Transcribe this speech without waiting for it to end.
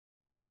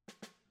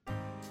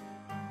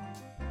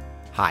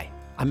Hi,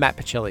 I'm Matt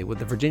Pachilli with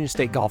the Virginia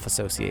State Golf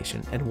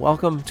Association, and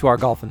welcome to our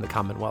Golf in the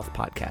Commonwealth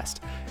podcast.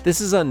 This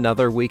is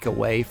another week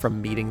away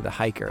from meeting the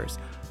hikers,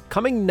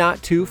 coming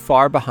not too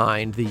far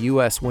behind the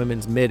U.S.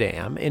 Women's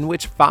Mid-Am, in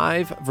which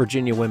 5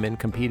 Virginia women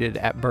competed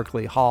at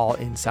Berkley Hall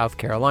in South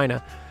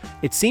Carolina.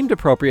 It seemed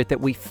appropriate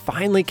that we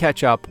finally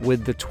catch up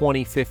with the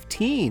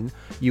 2015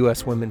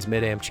 U.S. Women's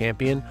Mid-Am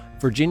champion,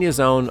 Virginia's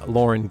own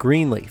Lauren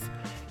Greenlief.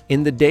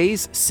 In the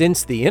days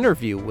since the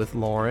interview with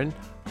Lauren,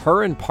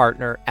 her and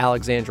partner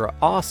Alexandra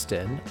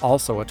Austin,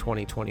 also a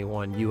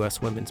 2021 U.S.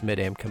 Women's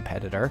Mid-Am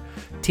competitor,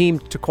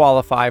 teamed to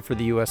qualify for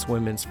the U.S.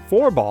 Women's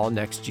 4-ball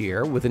next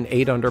year with an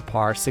 8-under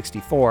par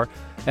 64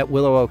 at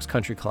Willow Oaks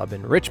Country Club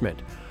in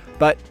Richmond.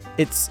 But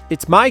it's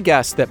my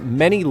guess that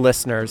many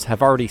listeners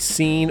have already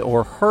seen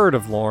or heard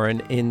of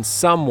Lauren in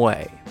some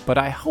way. But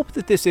I hope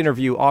that this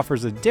interview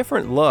offers a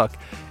different look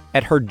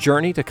at her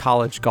journey to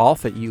college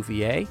golf at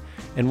UVA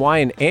and why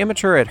an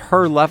amateur at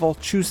her level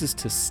chooses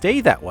to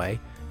stay that way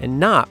and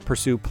not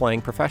pursue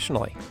playing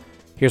professionally.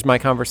 Here's my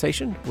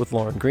conversation with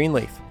Lauren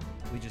Greenlief.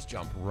 We just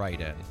jump right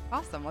in.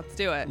 Awesome, let's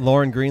do it.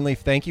 Lauren Greenlief,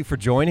 thank you for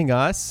joining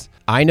us.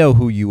 I know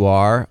who you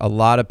are. A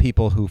lot of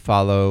people who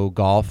follow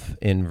golf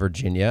in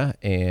Virginia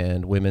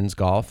and women's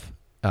golf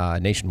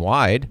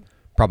nationwide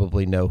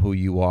probably know who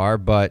you are,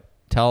 but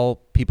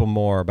tell people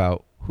more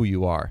about who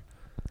you are.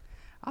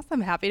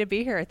 Awesome, happy to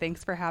be here.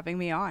 Thanks for having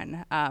me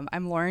on.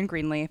 I'm Lauren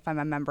Greenlief. I'm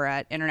a member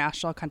at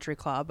International Country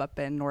Club up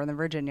in Northern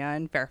Virginia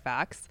in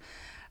Fairfax.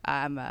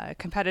 I'm a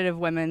competitive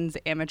women's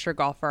amateur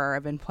golfer.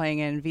 I've been playing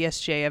in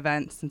VSGA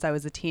events since I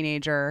was a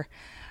teenager,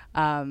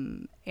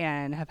 and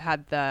have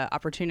had the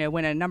opportunity to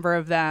win a number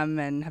of them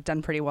and have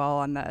done pretty well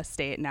on the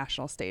state and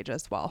national stage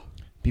as well.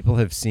 People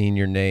have seen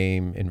your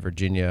name in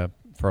Virginia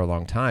for a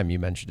long time. You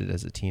mentioned it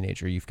as a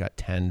teenager. You've got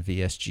 10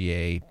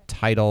 VSGA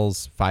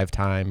titles,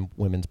 5-time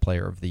Women's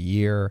Player of the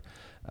Year,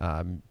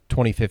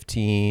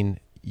 2015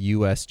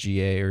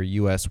 USGA or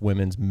U.S.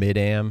 Women's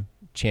Mid-Am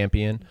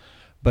champion.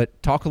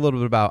 But talk a little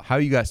bit about how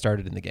you got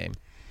started in the game.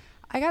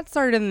 I got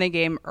started in the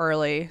game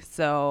early.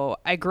 So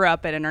I grew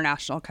up at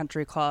International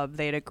Country Club.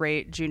 They had a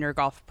great junior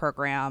golf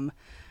program.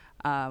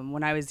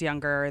 When I was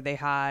younger, they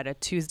had a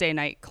Tuesday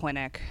night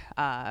clinic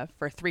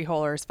for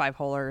 3-holers,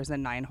 5-holers,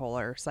 and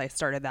 9-holers. So I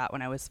started that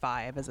when I was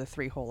 5 as a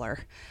 3-holer.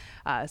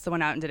 So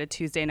went out and did a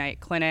Tuesday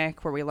night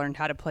clinic where we learned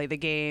how to play the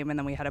game, and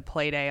then we had a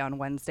play day on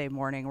Wednesday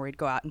morning where we'd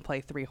go out and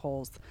play 3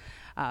 holes.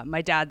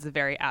 My dad's a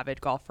very avid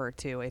golfer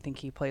too. I think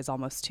he plays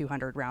almost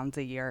 200 rounds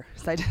a year.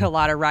 So I did a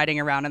lot of riding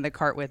around in the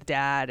cart with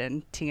dad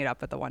and teeing it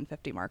up at the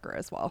 150 marker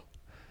as well.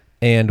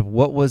 And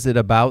what was it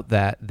about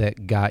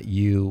that got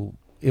you?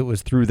 It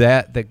was through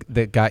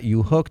that got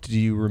you hooked. Do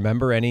you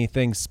remember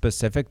anything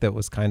specific that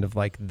was kind of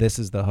like, this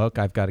is the hook,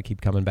 I've got to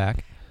keep coming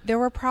back? There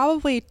were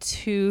probably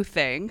 2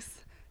 things.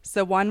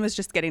 So one was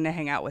just getting to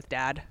hang out with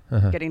dad,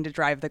 getting to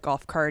drive the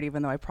golf cart,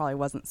 even though I probably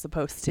wasn't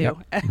supposed to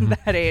at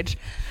that age.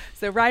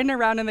 So riding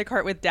around in the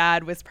cart with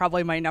dad was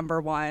probably my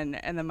number 1.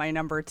 And then my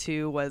number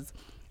 2 was,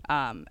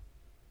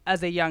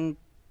 as a young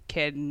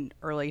kid and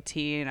early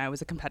teen, I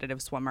was a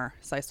competitive swimmer.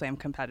 So I swam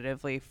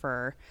competitively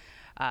for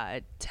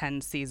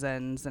 10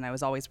 seasons, and I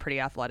was always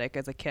pretty athletic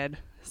as a kid.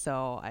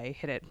 So I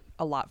hit it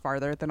a lot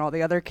farther than all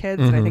the other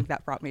kids. And I think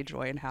that brought me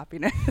joy and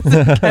happiness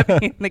and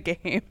kept me in the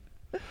game.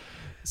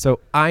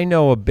 So I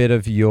know a bit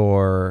of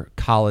your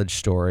college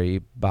story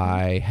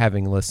by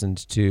having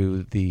listened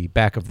to the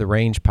Back of the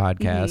Range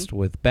podcast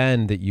with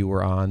Ben that you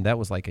were on. That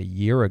was like a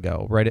year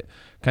ago, right at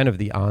kind of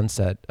the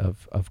onset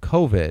of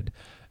COVID.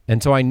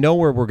 And so I know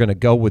where we're going to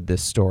go with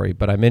this story,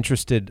 but I'm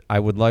interested.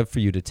 I would love for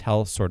you to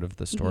tell sort of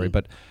the story.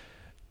 But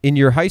in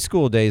your high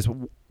school days,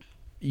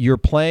 you're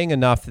playing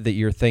enough that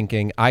you're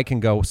thinking, I can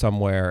go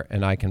somewhere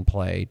and I can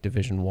play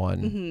Division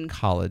I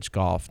college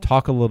golf.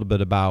 Talk a little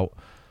bit about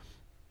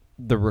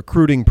the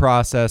recruiting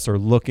process or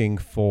looking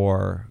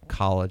for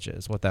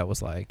colleges, what that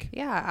was like.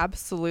 Yeah,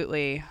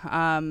 absolutely.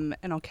 And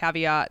I'll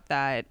caveat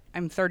that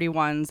I'm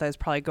 31, so I was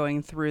probably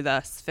going through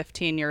this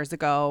 15 years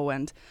ago,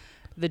 and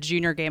the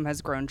junior game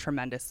has grown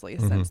tremendously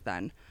since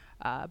then.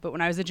 But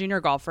when I was a junior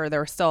golfer, there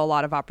were still a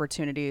lot of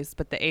opportunities,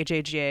 but the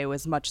AJGA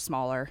was much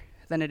smaller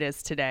than it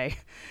is today.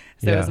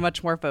 So it was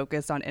much more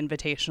focused on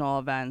invitational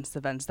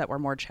events that were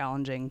more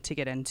challenging to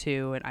get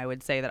into. And I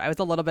would say that I was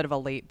a little bit of a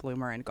late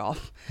bloomer in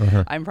golf.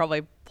 I'm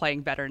probably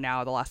playing better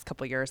now the last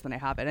couple of years than I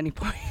have at any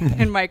point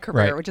in my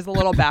career, which is a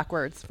little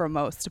backwards for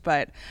most.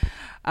 But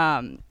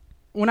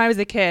when I was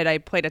a kid, I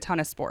played a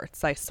ton of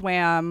sports. I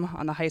swam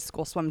on the high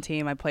school swim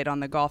team. I played on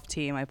the golf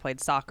team. I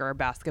played soccer,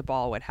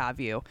 basketball, what have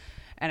you.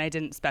 And I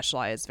didn't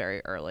specialize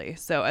very early.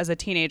 So as a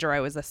teenager, I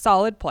was a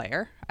solid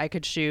player. I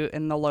could shoot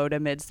in the low to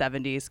mid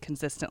 70s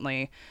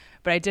consistently,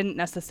 but I didn't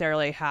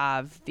necessarily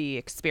have the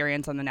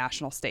experience on the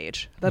national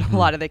stage that a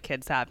lot of the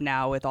kids have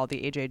now with all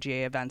the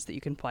AJGA events that you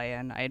can play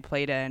in. I had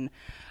played in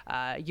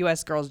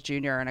U.S. Girls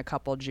Junior and a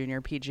couple junior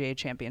PGA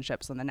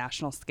championships on the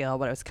national scale,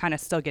 but I was kind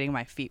of still getting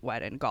my feet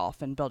wet in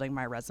golf and building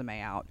my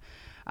resume out.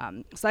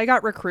 So I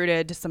got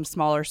recruited to some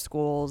smaller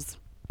schools,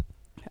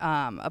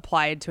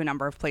 applied to a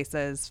number of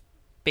places,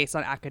 based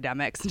on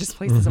academics and just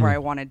places where I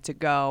wanted to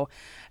go,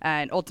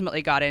 and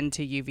ultimately got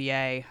into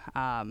UVA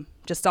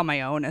just on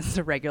my own as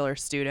a regular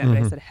student.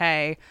 But I said,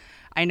 hey,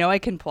 I know I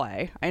can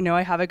play. I know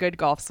I have a good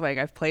golf swing.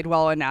 I've played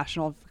well in a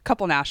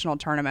couple national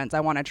tournaments. I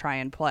want to try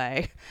and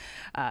play.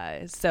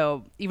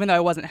 So even though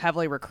I wasn't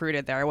heavily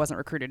recruited there, I wasn't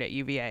recruited at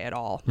UVA at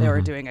all. They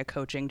were doing a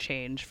coaching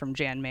change from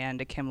Jan Mann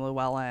to Kim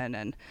Llewellyn,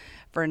 and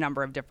for a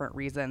number of different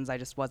reasons, I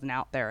just wasn't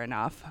out there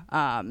enough.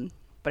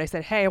 But I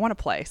said, hey, I want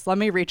to play, so let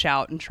me reach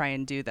out and try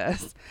and do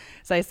this.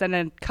 So I sent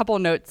a couple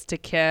notes to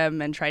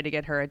Kim and tried to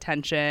get her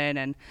attention,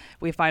 and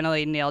we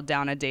finally nailed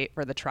down a date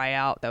for the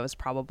tryout that was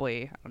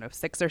probably,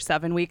 6 or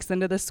 7 weeks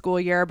into the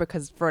school year,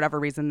 because for whatever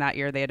reason that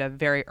year they had a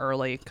very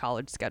early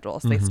college schedule,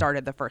 so they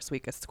started the first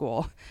week of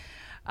school.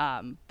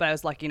 But I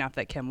was lucky enough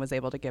that Kim was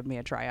able to give me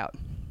a tryout.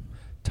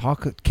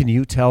 Can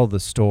you tell the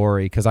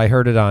story? Because I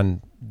heard it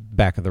on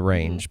Back of the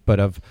Range, but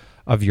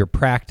of your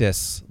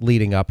practice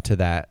leading up to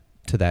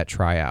that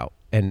tryout.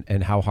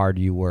 And how hard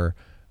you were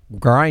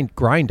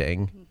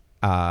grinding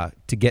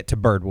to get to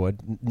Birdwood,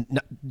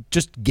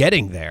 just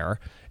getting there,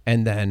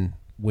 and then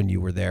when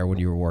you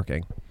were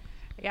working.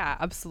 Yeah,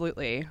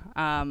 absolutely.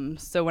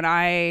 So when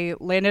I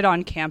landed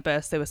on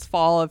campus, it was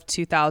fall of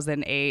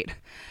 2008.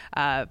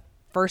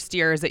 First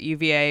years at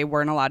UVA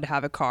weren't allowed to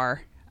have a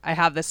car. I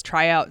have this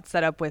tryout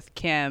set up with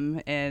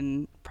Kim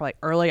in probably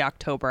early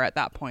October at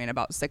that point,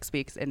 about 6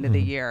 weeks into the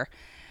year.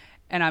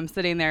 And I'm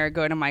sitting there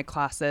going to my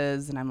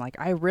classes, and I'm like,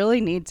 I really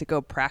need to go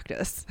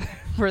practice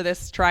for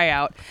this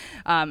tryout.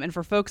 And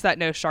for folks that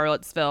know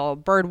Charlottesville,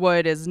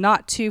 Birdwood is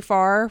not too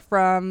far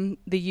from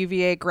the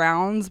UVA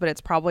grounds, but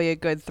it's probably a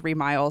good 3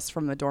 miles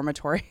from the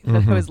dormitory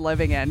that I was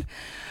living in.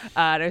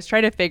 And I was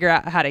trying to figure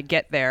out how to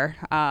get there.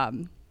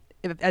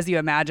 As you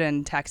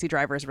imagine, taxi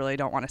drivers really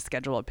don't want to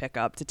schedule a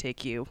pickup to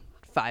take you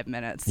 5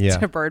 minutes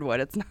to Birdwood.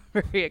 It's not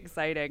very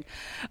exciting.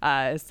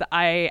 So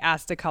I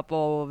asked a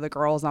couple of the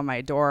girls on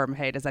my dorm,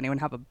 hey, does anyone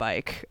have a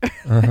bike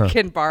I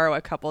can borrow a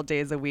couple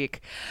days a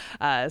week?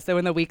 So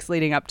in the weeks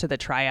leading up to the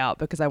tryout,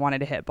 because I wanted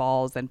to hit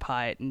balls and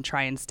putt and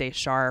try and stay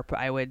sharp,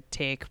 I would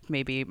take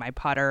maybe my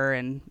putter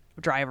and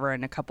driver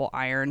and a couple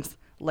irons,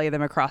 lay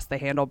them across the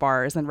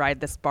handlebars, and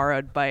ride this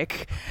borrowed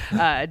bike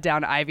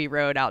down Ivy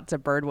Road out to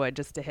Birdwood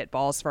just to hit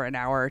balls for an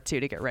hour or two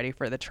to get ready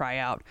for the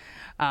tryout.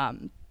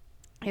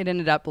 It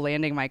ended up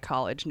landing my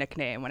college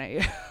nickname when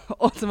I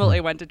ultimately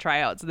went to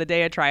tryouts. The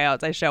day of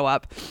tryouts, I show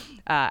up.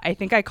 I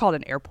think I called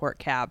an airport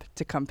cab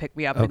to come pick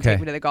me up and take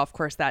me to the golf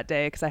course that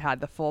day because I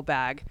had the full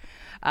bag.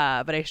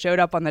 But I showed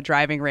up on the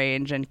driving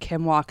range, and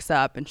Kim walks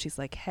up, and she's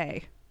like,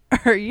 hey,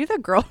 are you the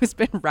girl who's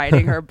been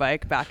riding her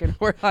bike back and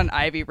forth on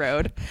Ivy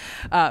Road?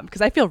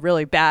 Because I feel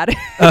really bad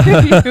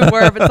if you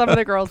were, but some of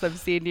the girls have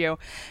seen you.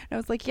 And I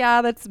was like,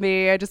 yeah, that's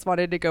me. I just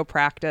wanted to go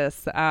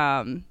practice.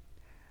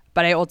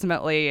 But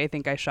I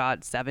think I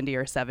shot 70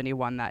 or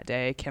 71 that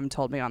day. Kim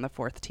told me on the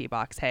fourth tee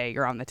box, hey,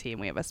 you're on the team.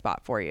 We have a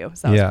spot for you.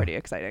 So that was pretty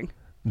exciting.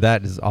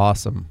 That is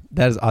awesome.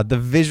 That is the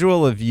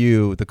visual of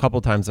you, the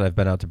couple times that I've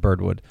been out to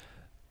Birdwood,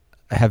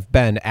 have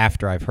been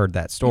after I've heard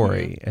that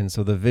story. And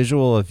so the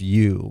visual of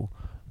you,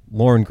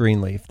 Lauren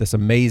Greenlief, this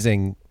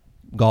amazing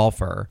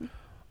golfer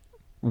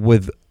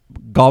with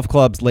golf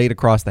clubs laid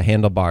across the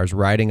handlebars,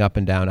 riding up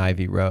and down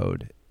Ivy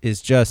Road,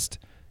 is just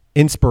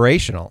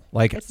inspirational.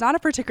 Like, it's not a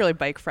particularly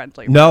bike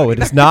friendly. No, it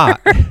is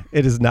not.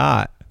 It is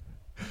not.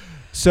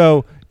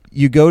 So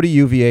you go to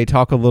UVA,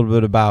 talk a little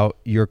bit about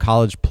your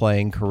college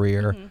playing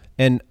career.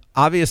 And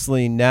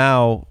obviously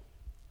now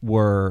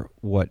we're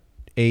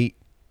 8,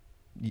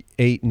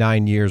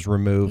 9 years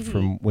removed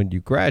from when you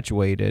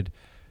graduated.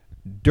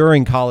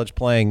 During college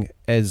playing,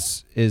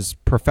 is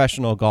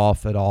professional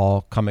golf at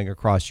all coming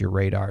across your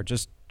radar?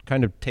 Just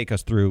kind of take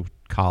us through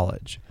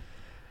college.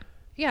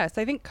 Yes,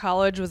 I think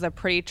college was a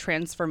pretty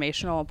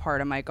transformational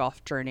part of my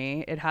golf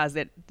journey. It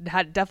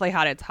definitely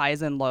had its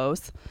highs and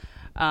lows.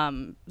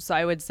 So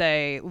I would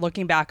say,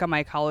 looking back on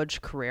my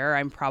college career,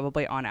 I'm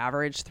probably on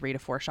average 3 to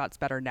 4 shots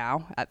better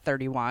now at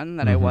 31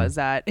 than I was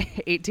at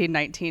 18,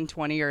 19,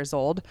 20 years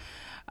old.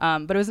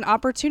 But it was an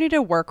opportunity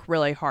to work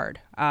really hard.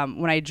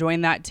 When I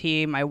joined that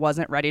team, I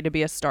wasn't ready to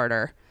be a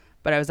starter,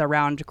 but I was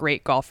around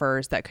great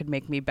golfers that could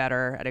make me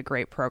better at a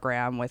great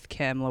program with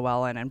Kim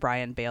Llewellyn and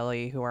Brian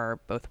Bailey, who are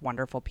both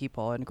wonderful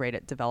people and great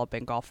at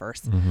developing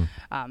golfers.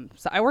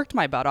 So I worked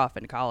my butt off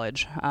in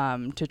college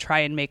to try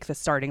and make the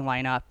starting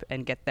lineup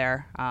and get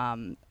there.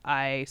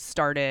 I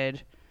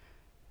started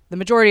the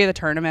majority of the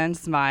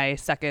tournaments my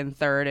second,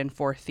 third, and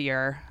fourth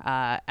year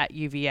at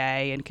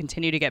UVA and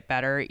continue to get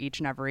better each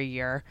and every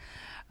year.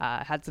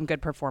 Had some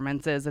good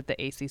performances at the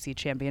ACC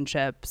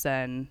championships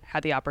and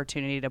had the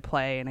opportunity to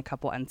play in a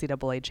couple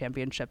NCAA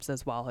championships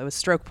as well. It was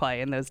stroke play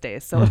in those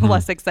days, so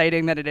less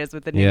exciting than it is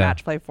with the new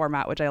match play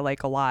format, which I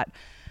like a lot.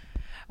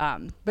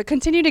 But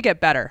continue to get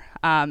better.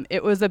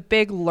 It was a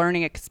big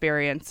learning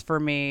experience for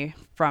me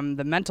from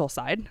the mental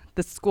side.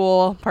 The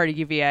school part of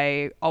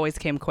UVA always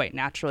came quite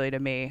naturally to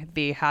me.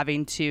 The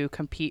having to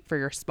compete for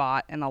your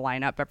spot in the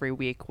lineup every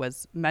week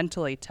was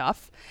mentally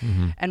tough.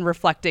 And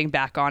reflecting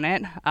back on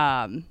it,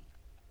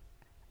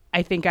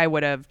 I think I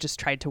would have just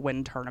tried to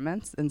win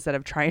tournaments instead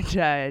of trying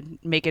to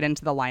make it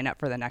into the lineup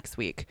for the next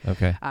week.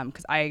 Okay.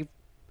 Because I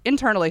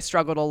internally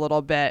struggled a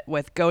little bit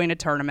with going to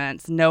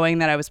tournaments, knowing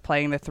that I was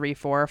playing the 3,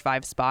 4, or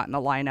 5 spot in the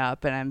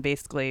lineup, and I'm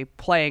basically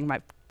playing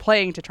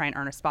to try and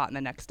earn a spot in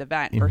the next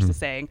event versus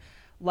saying,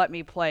 let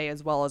me play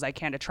as well as I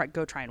can to try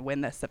and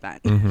win this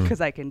event because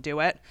I can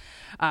do it.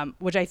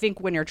 Which I think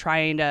when you're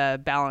trying to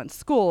balance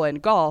school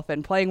and golf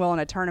and playing well in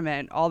a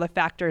tournament, all the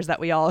factors that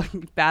we all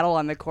battle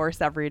on the course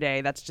every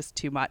day, that's just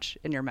too much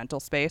in your mental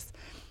space.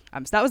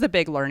 So that was a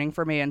big learning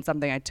for me and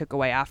something I took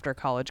away after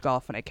college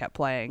golf, and I kept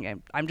playing.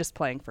 And I'm just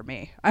playing for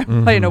me.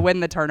 I'm playing to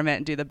win the tournament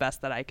and do the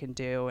best that I can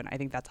do. And I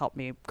think that's helped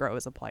me grow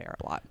as a player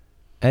a lot.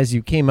 As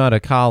you came out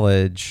of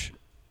college,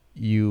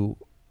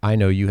 I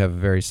know you have a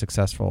very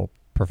successful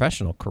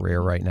professional career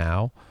right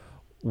now.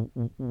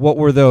 What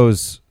were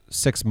those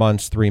 6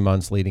 months, 3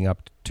 months leading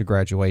up to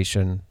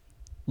graduation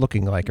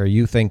looking like? Are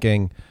you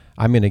thinking,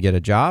 I'm going to get a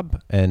job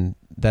and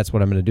that's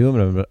what I'm going to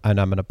do, and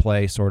I'm going to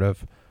play sort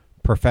of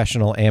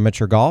professional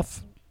amateur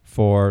golf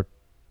for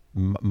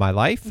my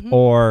life?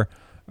 Or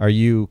are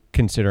you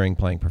considering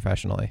playing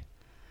professionally?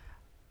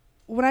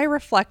 When I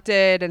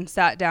reflected and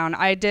sat down,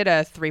 I did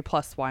a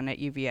 3+1 at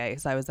UVA.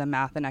 So I was a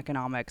math and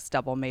economics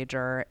double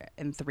major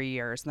in 3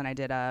 years. Then I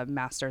did a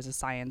master's of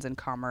science and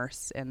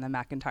commerce in the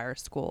McIntyre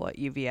School at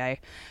UVA.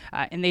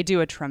 And they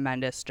do a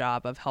tremendous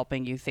job of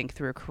helping you think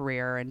through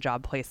career and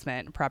job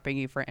placement, prepping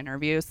you for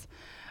interviews.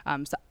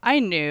 So I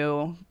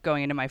knew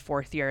going into my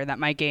 4th year that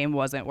my game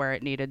wasn't where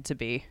it needed to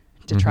be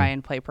to try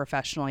and play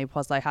professionally.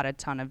 Plus I had a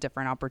ton of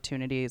different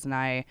opportunities, and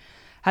I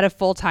had a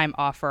full-time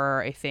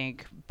offer, I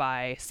think,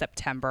 by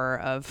September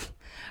of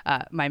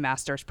my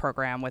master's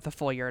program with a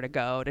full year to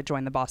go to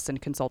join the Boston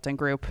Consulting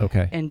Group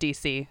in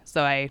DC.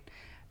 So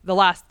the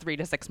last 3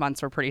 to 6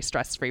 months were pretty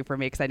stress-free for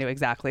me because I knew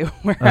exactly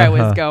where I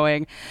was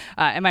going.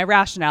 And my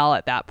rationale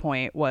at that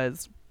point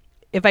was,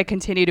 if I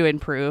continue to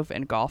improve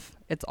in golf,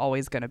 it's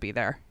always going to be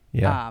there.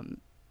 Yeah.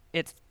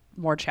 It's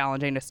more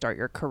challenging to start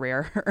your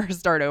career or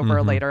start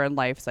over later in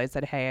life. So I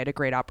said, hey, I had a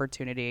great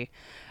opportunity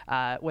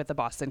with the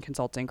Boston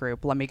Consulting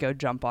Group. Let me go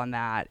jump on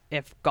that.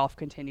 If golf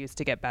continues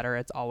to get better,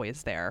 it's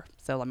always there.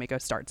 So let me go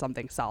start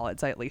something solid.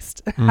 So I at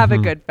least have a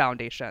good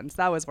foundation. So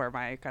that was where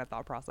my kind of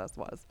thought process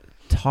was.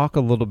 Talk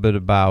a little bit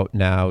about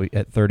now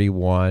at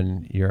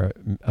 31, you're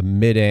a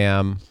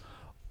mid-am,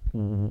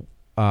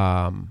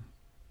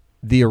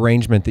 the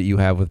arrangement that you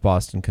have with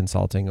Boston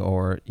Consulting,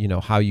 or,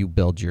 how you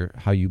build your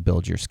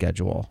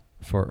schedule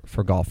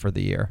for golf for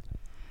the year.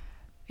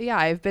 Yeah,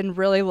 I've been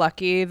really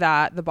lucky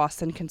that the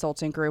Boston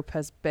Consulting Group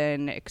has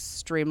been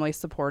extremely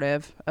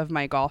supportive of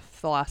my golf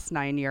the last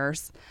 9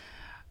 years.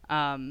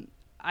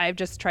 I've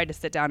just tried to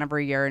sit down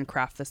every year and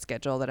craft the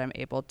schedule that I'm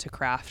able to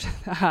craft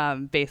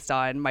based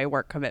on my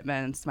work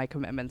commitments, my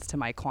commitments to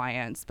my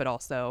clients, but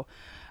also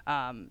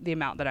the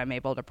amount that I'm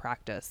able to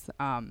practice.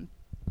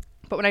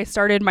 But when I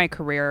started my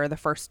career, the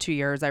first 2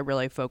 years, I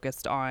really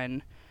focused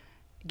on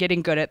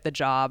getting good at the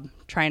job,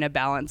 trying to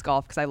balance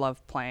golf because I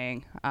love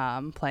playing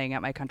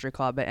at my country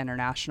club at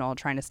International,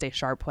 trying to stay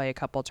sharp, play a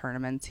couple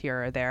tournaments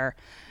here or there.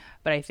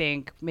 But I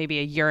think maybe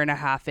a year and a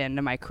half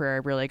into my career, I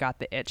really got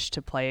the itch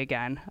to play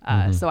again.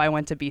 So I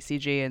went to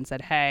BCG and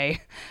said, hey,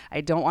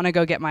 I don't want to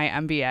go get my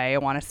MBA. I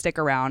want to stick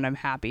around. I'm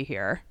happy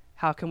here.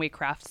 How can we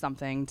craft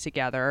something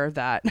together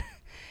that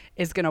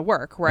is going to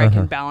work where I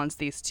can balance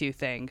these two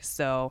things?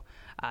 So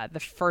the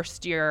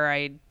first year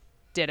I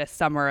did a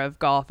summer of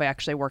golf. I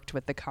actually worked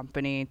with the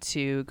company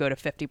to go to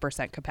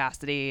 50%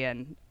 capacity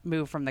and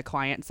move from the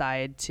client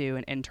side to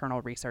an internal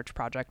research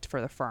project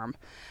for the firm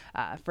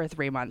for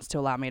 3 months to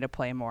allow me to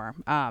play more.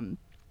 And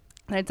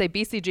I'd say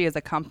BCG as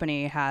a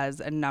company has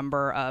a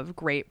number of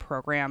great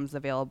programs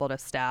available to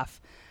staff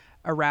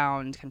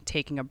around kind of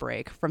taking a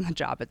break from the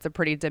job. It's a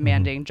pretty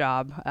demanding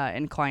job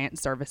in client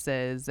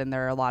services, and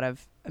there are a lot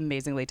of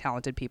amazingly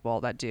talented people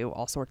that do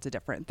all sorts of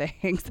different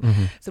things.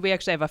 So we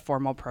actually have a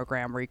formal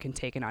program where you can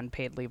take an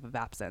unpaid leave of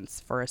absence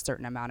for a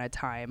certain amount of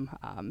time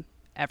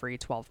every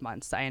 12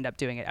 months. I end up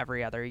doing it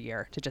every other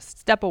year to just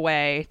step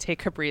away,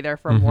 take a breather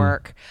from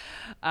work,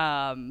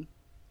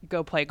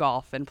 go play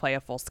golf and play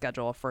a full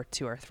schedule for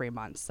 2 or 3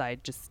 months. I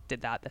just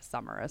did that this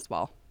summer as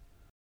well.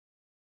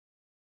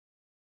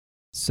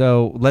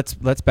 So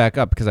let's back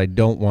up, because I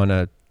don't want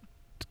to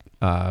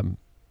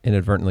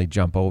inadvertently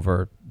jump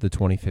over the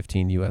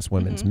 2015 U.S.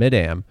 Women's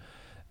Mid-Am.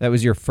 That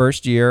was your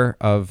first year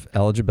of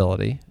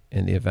eligibility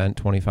in the event,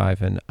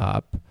 25 and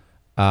up.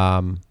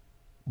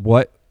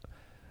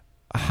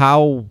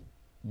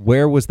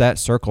 Where was that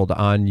circled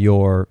on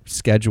your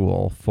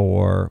schedule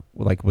for,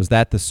 like, was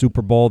that the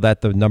Super Bowl,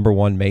 that the number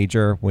one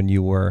major when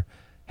you were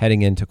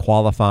heading into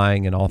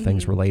qualifying and all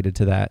things related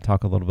to that?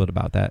 Talk a little bit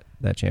about that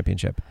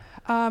championship.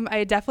 I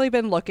had definitely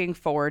been looking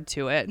forward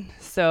to it.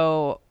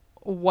 So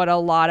what a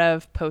lot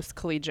of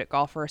post-collegiate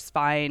golfers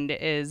find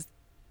is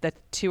the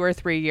 2 or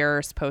 3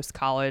 years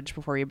post-college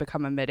before you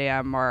become a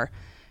mid-am are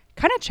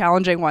kind of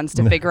challenging ones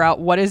to figure out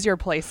what is your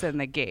place in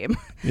the game.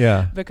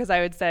 Yeah. Because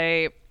I would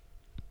say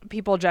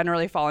people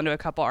generally fall into a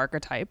couple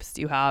archetypes.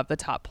 You have the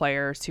top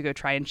players who go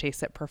try and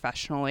chase it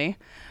professionally,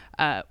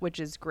 which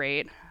is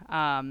great.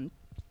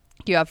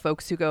 You have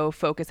folks who go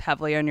focus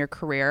heavily on your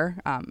career.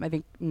 I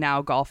think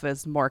now golf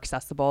is more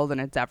accessible than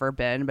it's ever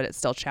been, but it's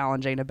still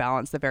challenging to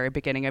balance the very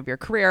beginning of your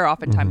career,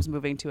 oftentimes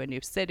moving to a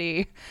new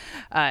city,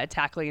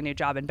 tackling a new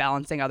job, and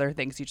balancing other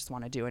things you just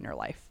want to do in your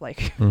life, like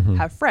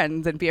have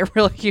friends and be a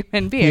real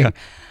human being.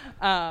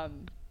 Yeah.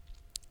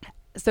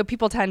 So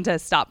people tend to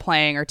stop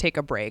playing or take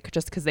a break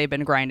just because they've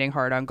been grinding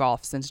hard on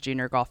golf since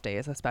junior golf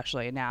days,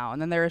 especially now.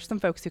 And then there are some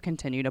folks who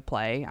continue to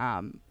play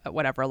at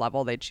whatever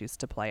level they choose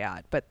to play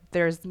at. But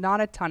there's not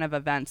a ton of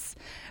events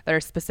that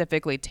are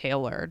specifically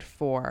tailored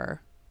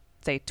for,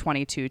 say,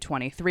 22,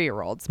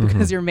 23-year-olds,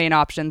 because your main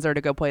options are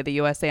to go play the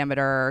U.S.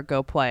 Amateur or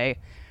go play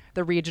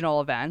the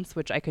regional events,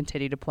 which I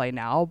continue to play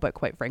now, but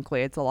quite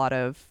frankly, it's a lot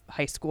of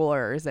high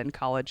schoolers and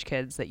college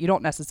kids that you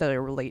don't necessarily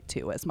relate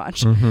to as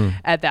much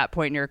at that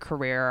point in your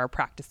career, are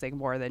practicing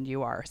more than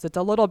you are. So it's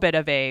a little bit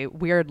of a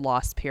weird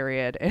lost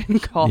period in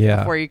golf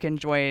before you can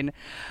join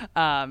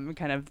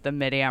kind of the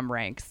mid-am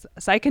ranks.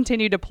 So I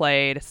continued to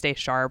play to stay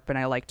sharp, and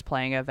I liked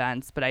playing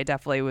events, but I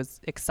definitely was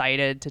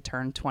excited to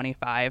turn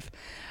 25.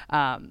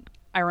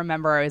 I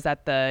remember I was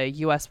at the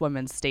U.S.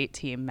 women's state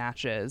team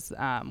matches.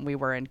 We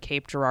were in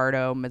Cape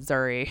Girardeau,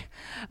 Missouri.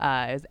 It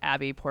was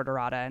Abby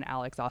Porterata and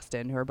Alex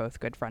Austin, who are both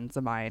good friends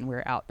of mine. We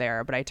were out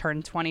there. But I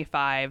turned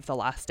 25 the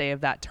last day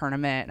of that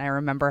tournament, and I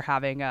remember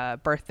having a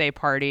birthday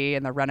party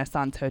in the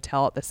Renaissance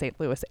Hotel at the St.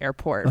 Louis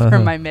airport for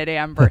my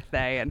mid-am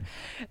birthday. And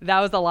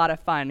that was a lot of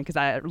fun because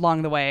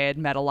along the way I had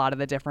met a lot of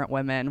the different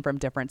women from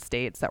different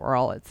states that were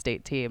all at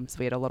state teams.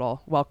 We had a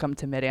little welcome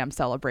to mid-am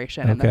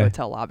celebration in the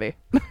hotel lobby.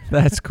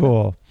 That's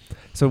cool.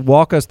 So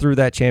walk us through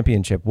that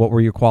championship. What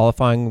were your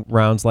qualifying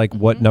rounds like?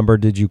 What number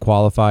did you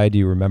qualify? Do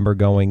you remember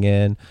going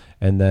in?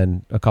 And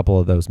then a couple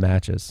of those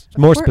matches.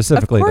 More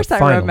specifically, the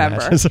final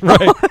matches.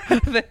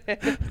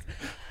 Right.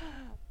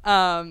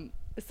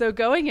 So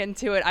going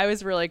into it, I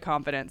was really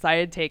confident. So I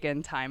had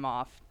taken time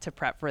off to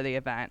prep for the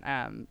event.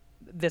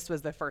 This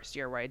was the first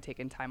year where I had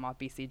taken time off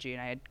BCG,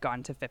 and I had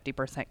gone to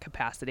 50%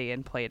 capacity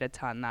and played a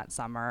ton that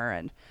summer.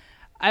 And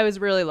I was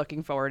really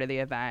looking forward to the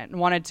event and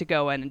wanted to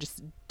go in and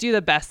just do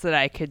the best that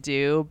I could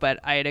do, but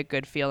I had a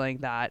good feeling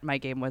that my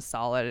game was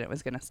solid and it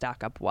was going to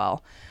stack up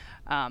well.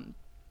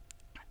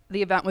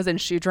 The event was in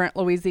Choudrent,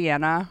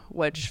 Louisiana,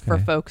 which for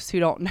folks who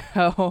don't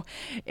know,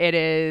 it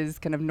is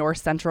kind of north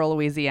central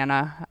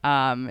Louisiana.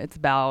 It's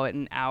about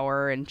an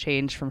hour and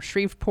change from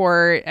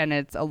Shreveport, and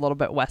it's a little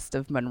bit west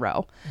of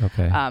Monroe.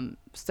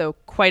 So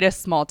quite a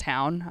small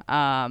town.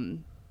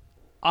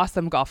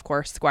 Awesome golf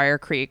course, Squire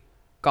Creek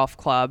Golf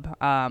Club,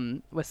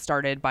 was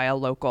started by a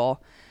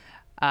local.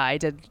 I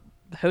did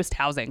host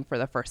housing for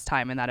the first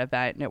time in that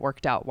event, and it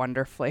worked out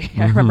wonderfully.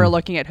 I remember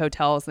looking at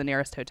hotels. The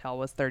nearest hotel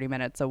was 30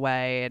 minutes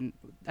away, and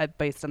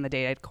based on the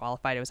date I'd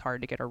qualified, it was hard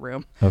to get a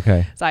room.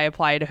 So I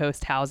applied to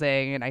host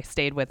housing, and I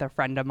stayed with a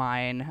friend of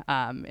mine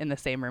in the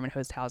same room in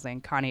host housing,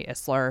 Connie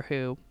Isler,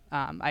 who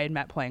I had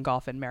met playing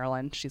golf in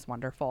Maryland. She's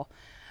wonderful.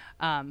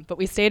 But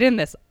we stayed in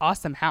this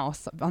awesome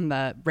house on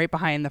right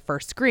behind the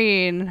first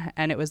green,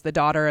 and it was the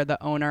daughter of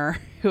the owner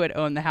who had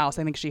owned the house.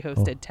 I think she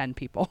hosted 10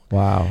 people.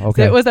 Wow.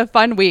 So it was a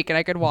fun week, and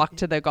I could walk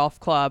to the golf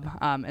club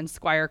in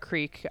Squire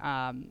Creek.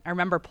 I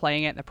remember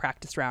playing it in the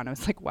practice round. I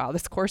was like, wow,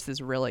 this course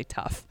is really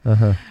tough.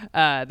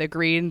 The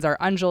greens are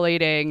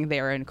undulating.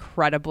 They are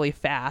incredibly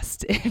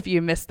fast. If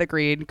you miss the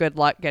green, good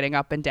luck getting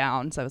up and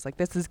down. So I was like,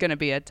 this is going to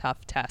be a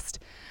tough test.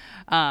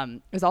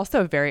 It was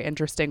also a very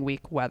interesting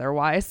week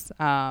weather-wise.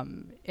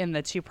 In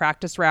the 2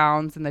 practice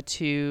rounds and the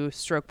 2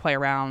 stroke play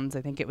rounds,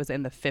 I think it was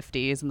in the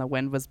 50s and the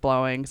wind was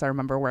blowing. So I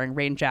remember wearing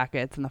rain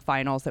jackets. In the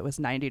finals, it was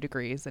 90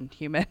 degrees and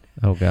humid.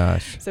 Oh,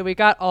 gosh. So we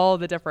got all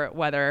the different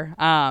weather.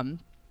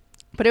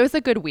 But it was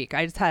a good week.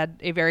 I just had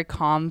a very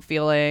calm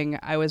feeling.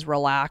 I was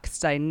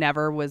relaxed. I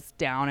never was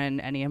down in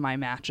any of my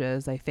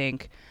matches. I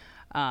think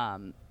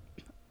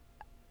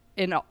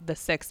in the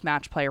 6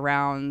 match play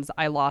rounds,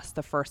 I lost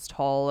the first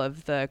hole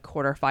of the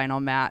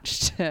quarterfinal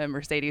match to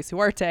Mercedes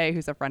Huarte,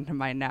 who's a friend of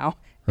mine now.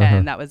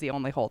 And that was the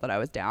only hole that I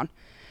was down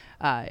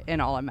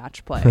in all of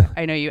match play.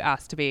 I know you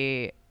asked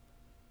me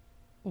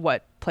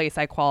what place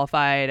I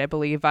qualified. I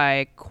believe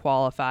I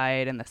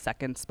qualified in the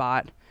 2nd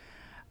spot.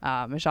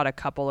 I shot a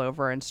couple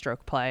over in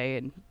stroke play,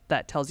 and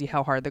that tells you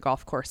how hard the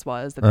golf course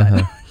was. And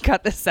then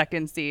got the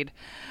 2nd seed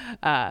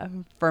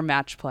for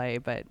match play.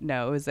 But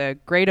no, it was a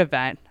great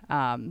event.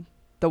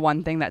 The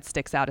one thing that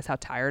sticks out is how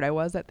tired I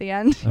was at the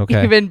end.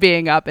 Even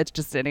being up, it's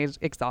just an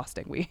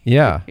exhausting week.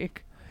 Yeah.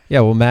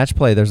 Well, match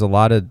play, there's a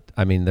lot of,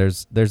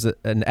 there's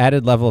an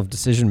added level of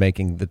decision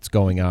making that's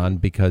going on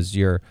because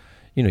you're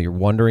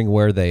wondering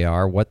where they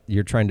are, what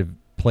you're trying to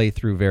play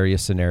through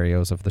various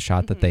scenarios of the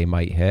shot that they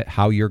might hit,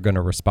 how you're going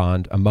to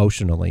respond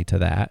emotionally to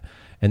that.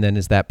 And then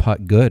is that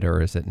putt good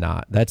or is it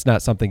not? That's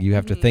not something you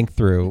have to think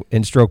through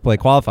in stroke play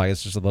qualifying.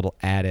 It's just a little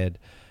added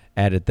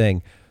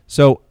thing.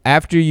 So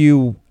after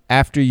you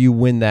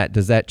win that,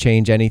 does that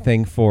change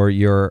anything for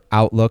your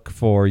outlook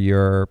for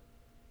your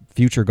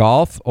future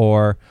golf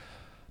or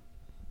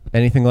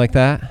anything like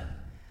that?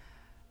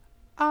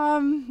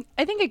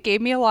 I think it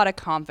gave me a lot of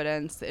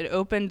confidence. It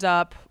opened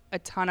up a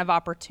ton of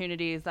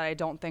opportunities that I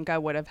don't think I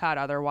would have had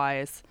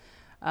otherwise.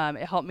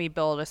 It helped me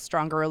build a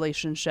stronger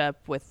relationship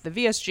with the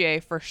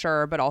VSGA for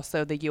sure, but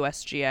also the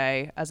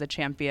USGA as a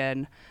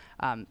champion.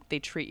 They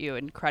treat you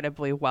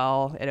incredibly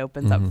well. It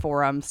opens up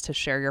forums to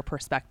share your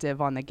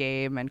perspective on the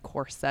game and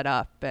course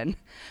setup and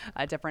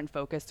different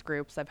focus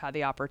groups I've had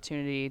the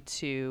opportunity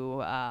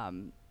to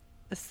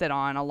sit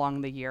on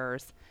along the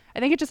years. I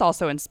think it just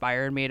also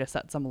inspired me to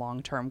set some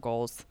long-term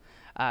goals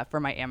for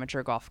my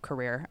amateur golf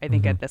career. I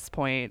think at this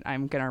point,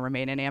 I'm going to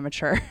remain an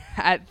amateur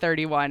at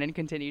 31 and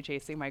continue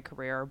chasing my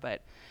career.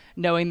 But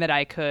knowing that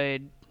I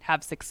could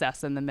have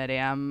success in the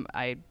mid-am,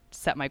 I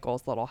set my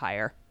goals a little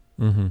higher.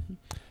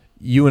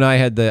 You and I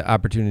had the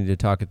opportunity to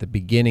talk at the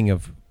beginning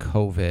of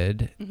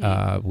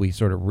COVID. We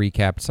sort of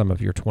recapped some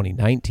of your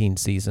 2019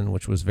 season,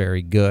 which was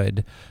very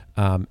good,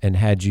 and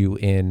had you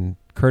in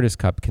Curtis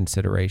Cup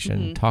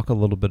consideration. Talk a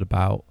little bit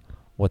about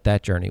what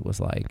that journey was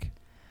like.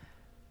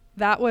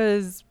 That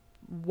was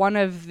one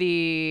of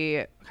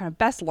the kind of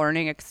best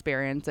learning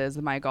experiences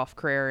of my golf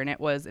career, and it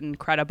was an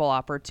incredible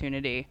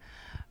opportunity.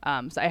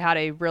 So I had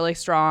a really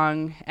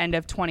strong end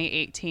of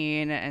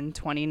 2018 and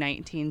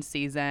 2019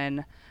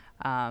 season.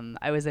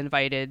 I was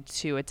invited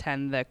to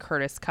attend the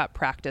Curtis Cup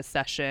practice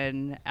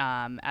session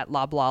at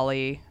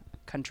Loblolly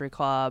Country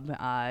Club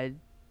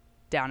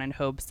down in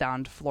Hobe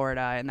Sound,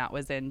 Florida, and that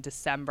was in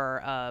December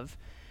of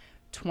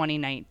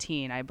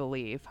 2019, I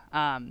believe.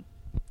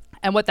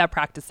 And what that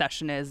practice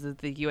session is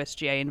the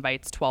USGA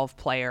invites 12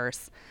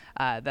 players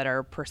that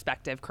are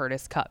prospective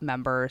Curtis Cup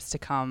members to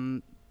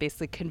come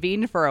basically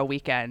convene for a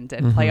weekend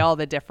and play all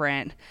the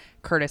different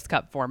Curtis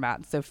Cup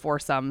formats. So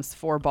foursomes,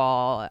 four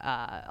ball,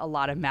 a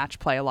lot of match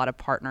play, a lot of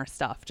partner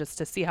stuff, just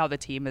to see how the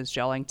team is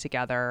gelling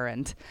together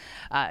and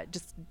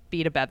just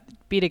be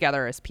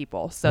together as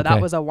people. So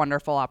that was a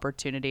wonderful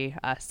opportunity.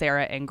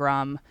 Sarah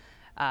Ingram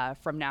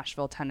from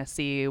Nashville,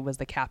 Tennessee was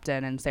the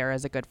captain, and Sarah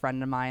is a good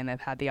friend of mine.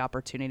 I've had the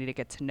opportunity to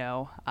get to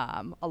know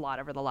a lot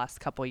over the last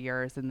couple of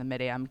years in the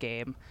mid-am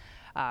game.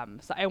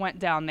 So I went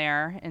down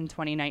there in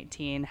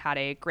 2019, had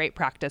a great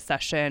practice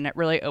session. It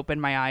really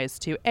opened my eyes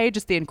to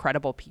just the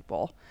incredible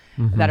people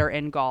that are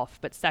in golf.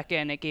 But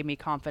second, it gave me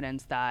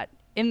confidence that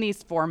in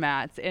these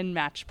formats, in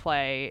match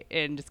play,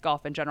 in just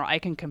golf in general, I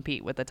can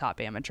compete with the top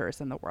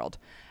amateurs in the world,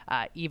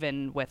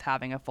 even with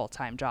having a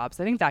full-time job.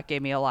 So I think that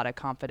gave me a lot of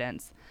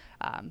confidence.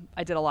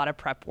 I did a lot of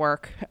prep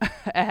work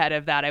ahead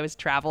of that. I was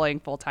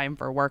traveling full-time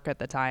for work at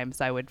the time,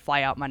 so I would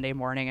fly out Monday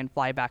morning and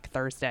fly back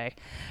Thursday.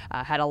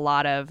 Had a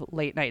lot of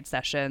late-night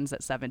sessions at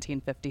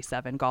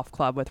 1757 Golf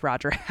Club with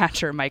Roger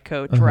Hatcher, my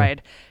coach, where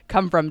I'd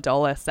come from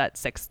Dulles at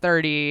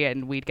 6:30,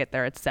 and we'd get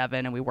there at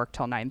 7, and we worked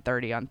till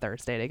 9:30 on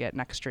Thursday to get an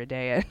extra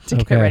day to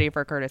get ready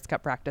for Curtis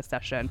Cup practice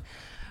session.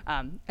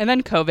 And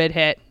then COVID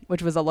hit,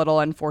 which was a little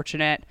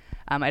unfortunate.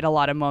 I had a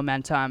lot of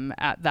momentum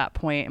at that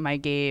point in my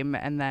game.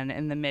 And then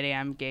in the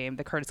mid-am game,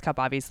 the Curtis Cup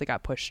obviously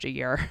got pushed a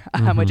year,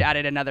 which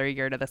added another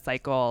year to the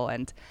cycle.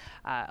 And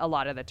a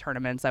lot of the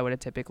tournaments I would have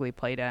typically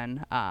played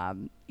in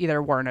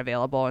either weren't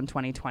available in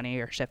 2020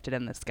 or shifted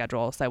in the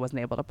schedule. So I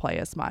wasn't able to play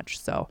as much.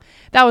 So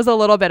that was a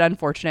little bit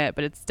unfortunate,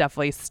 but it's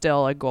definitely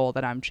still a goal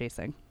that I'm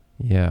chasing.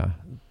 Yeah.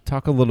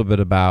 Talk a little bit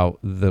about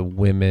the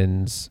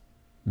women's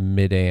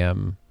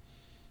mid-am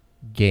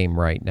game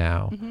right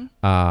now.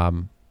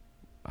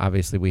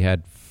 Obviously, we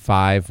had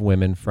 5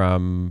 women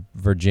from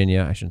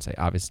Virginia. I shouldn't say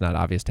obvious, not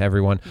obvious to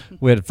everyone.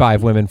 We had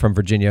 5 women from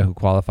Virginia who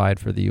qualified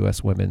for the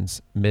U.S.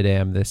 Women's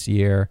Mid-Am this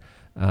year,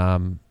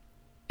 and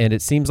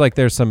it seems like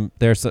there's some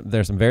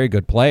very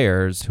good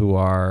players who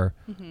are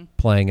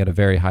playing at a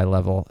very high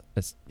level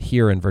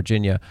here in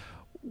Virginia.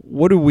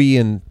 What do we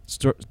in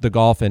the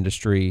golf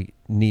industry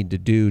need to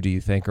do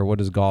you think, or what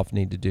does golf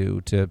need to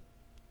do to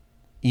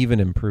even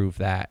improve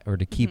that, or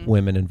to keep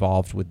women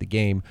involved with the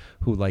game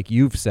who, like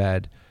you've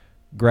said,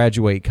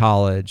 graduate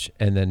college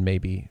and then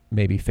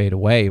maybe fade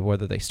away,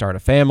 whether they start a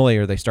family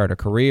or they start a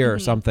career or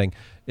something.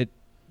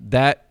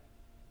 That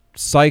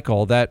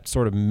cycle, that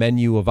sort of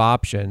menu of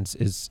options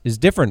is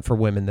different for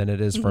women than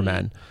it is for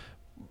men.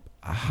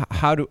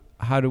 How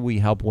do we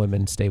help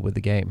women stay with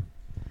the game?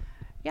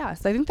 Yeah,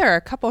 so I think there are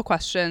a couple of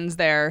questions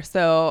there.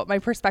 So my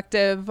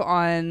perspective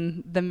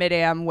on the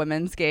mid-am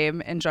women's game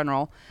in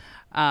general,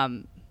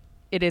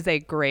 it is a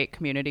great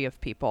community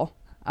of people.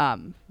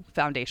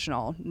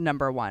 Foundational,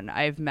 number one.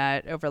 I've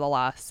met over the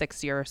last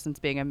 6 years since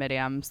being a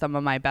mid-am some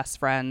of my best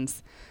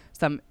friends,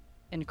 some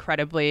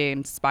incredibly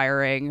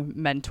inspiring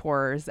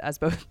mentors as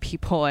both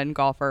people and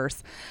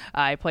golfers.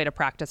 I played a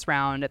practice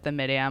round at the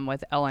mid-am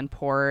with Ellen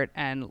Port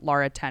and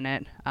Laura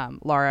Tennant.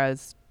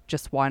 Laura's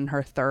just won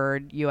her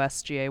 3rd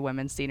USGA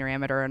Women's Senior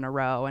Amateur in a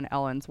row, and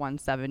Ellen's won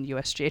 7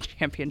 USGA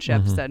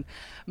championships, and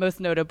most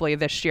notably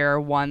this year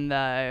won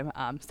the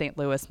St.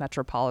 Louis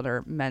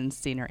Metropolitan Men's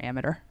Senior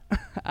Amateur,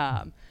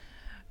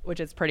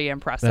 which is pretty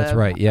impressive. That's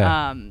right,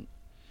 yeah.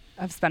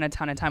 I've spent a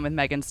ton of time with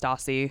Megan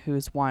Stassi,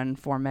 who's won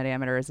 4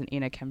 mid-amateurs, and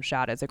Ina Kim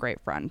Shad is a great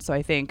friend. So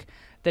I think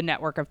the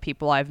network of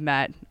people I've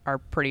met are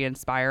pretty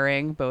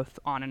inspiring, both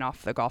on and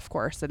off the golf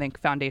course. I think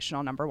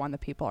foundational, number one, the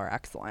people are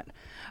excellent.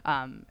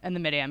 And the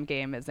mid-am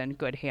game is in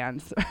good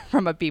hands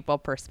from a people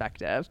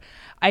perspective.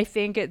 I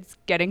think it's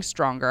getting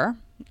stronger.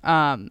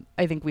 I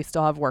think we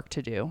still have work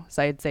to do.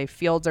 So I'd say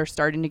fields are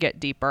starting to get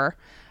deeper.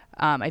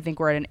 I think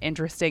we're at an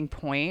interesting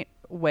point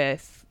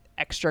with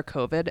extra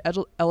COVID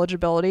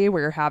eligibility,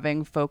 where you're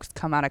having folks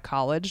come out of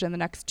college in the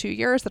next 2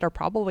 years that are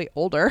probably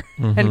older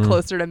and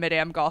closer to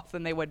mid-am golf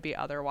than they would be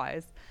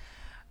otherwise.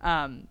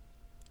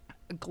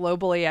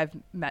 Globally, I've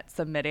met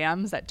some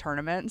mid-ams at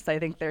tournaments. I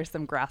think there's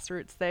some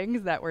grassroots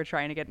things that we're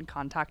trying to get in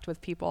contact with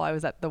people. I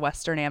was at the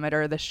Western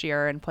Amateur this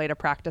year and played a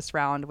practice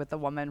round with a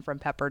woman from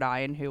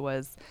Pepperdine who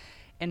was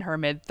in her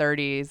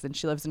mid-30s, and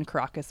she lives in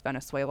Caracas,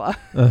 Venezuela,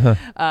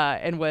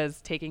 and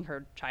was taking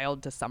her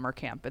child to summer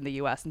camp in the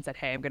U.S. and said,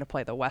 hey, I'm going to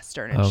play the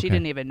Western. And she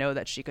didn't even know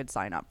that she could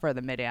sign up for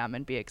the mid-am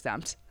and be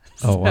exempt.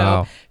 Oh,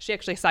 wow. She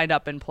actually signed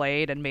up and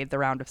played and made the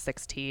round of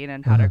 16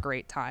 and had a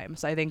great time.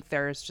 So I think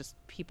there's just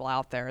people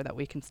out there that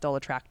we can still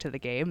attract to the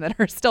game that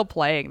are still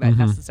playing that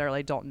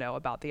necessarily don't know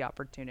about the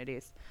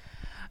opportunities.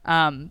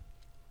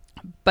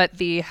 But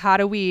how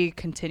do we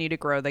continue to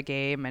grow the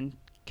game and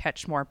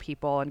catch more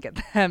people and get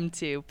them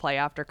to play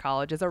after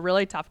college is a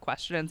really tough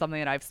question, and something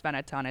that I've spent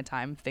a ton of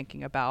time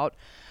thinking about.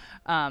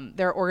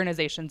 There are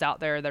organizations out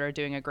there that are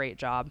doing a great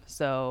job.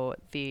 So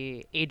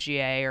the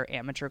AGA, or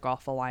Amateur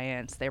Golf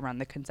Alliance, they run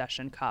the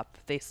Concession Cup.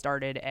 They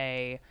started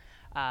a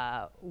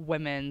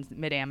women's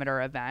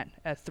mid-amateur event,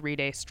 a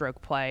 3-day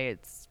stroke play.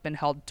 It's been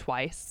held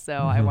twice. So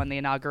I won the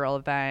inaugural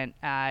event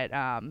at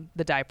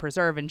the Dye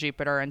Preserve in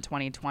Jupiter in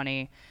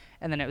 2020.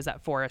 And then it was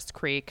at Forest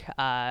Creek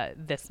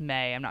this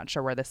May. I'm not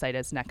sure where the site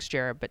is next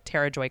year, but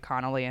Tara Joy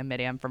Connolly and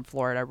Mid-Am from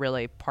Florida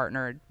really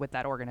partnered with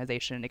that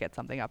organization to get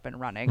something up and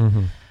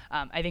running.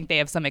 I think they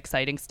have some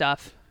exciting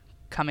stuff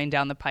coming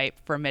down the pipe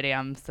for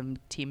Mid-Am, some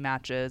team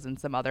matches and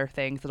some other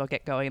things that'll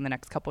get going in the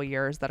next couple of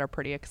years that are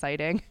pretty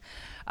exciting.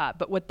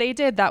 But what they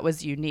did that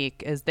was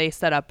unique is they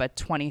set up a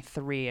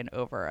 23 and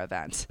over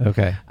event.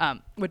 Okay.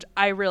 Which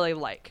I really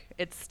like.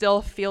 It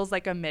still feels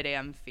like a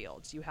mid-am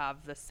field. You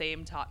have the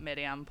same top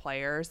mid-am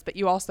players, but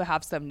you also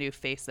have some new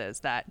faces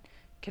that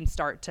can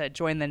start to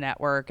join the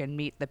network and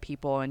meet the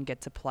people and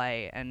get to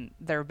play. And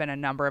there have been a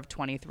number of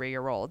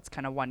 23-year-olds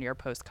kind of 1 year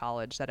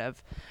post-college that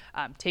have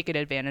taken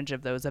advantage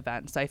of those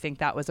events. So I think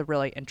that was a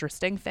really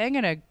interesting thing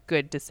and a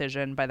good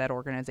decision by that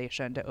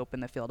organization to open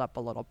the field up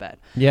a little bit.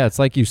 Yeah, it's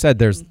like you said,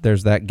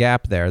 there's that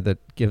gap there that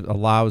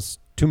allows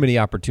too many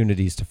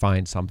opportunities to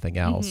find something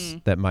else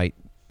that might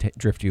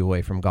drift you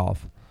away from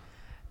golf.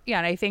 Yeah,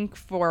 and I think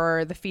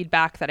for the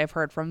feedback that I've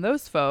heard from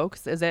those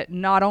folks is it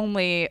not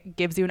only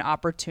gives you an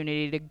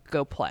opportunity to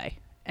go play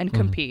and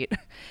compete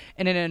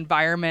in an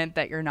environment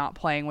that you're not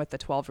playing with the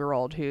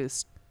 12-year-old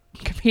who's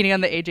competing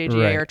on the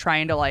AJGA or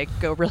trying to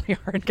go really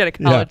hard and get a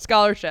college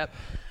scholarship,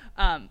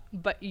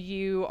 but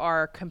you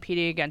are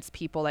competing against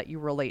people that you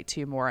relate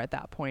to more at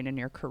that point in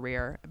your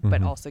career,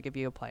 but also give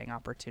you a playing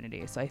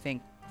opportunity. So I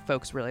think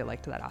folks really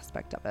liked that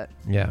aspect of it.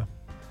 Yeah.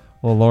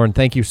 Well, Lauren,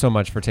 thank you so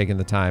much for taking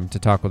the time to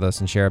talk with us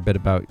and share a bit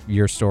about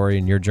your story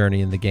and your journey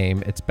in the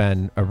game. It's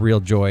been a real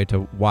joy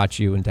to watch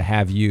you and to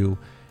have you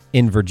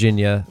in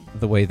Virginia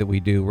the way that we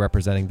do,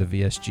 representing the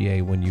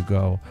VSGA when you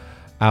go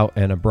out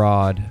and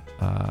abroad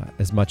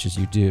as much as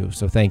you do.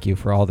 So thank you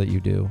for all that you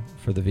do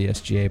for the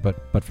VSGA,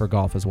 but for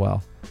golf as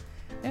well.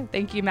 Yeah,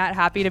 thank you, Matt.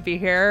 Happy to be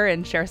here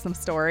and share some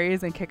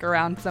stories and kick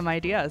around some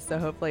ideas. So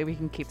hopefully we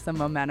can keep some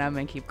momentum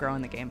and keep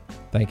growing the game.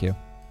 Thank you.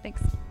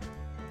 Thanks.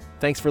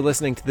 Thanks for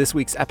listening to this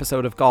week's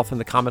episode of Golf in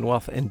the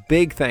Commonwealth, and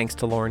big thanks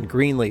to Lauren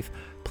Greenlief.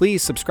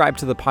 Please subscribe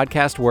to the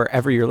podcast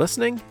wherever you're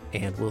listening,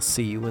 and we'll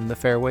see you in the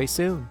fairway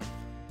soon.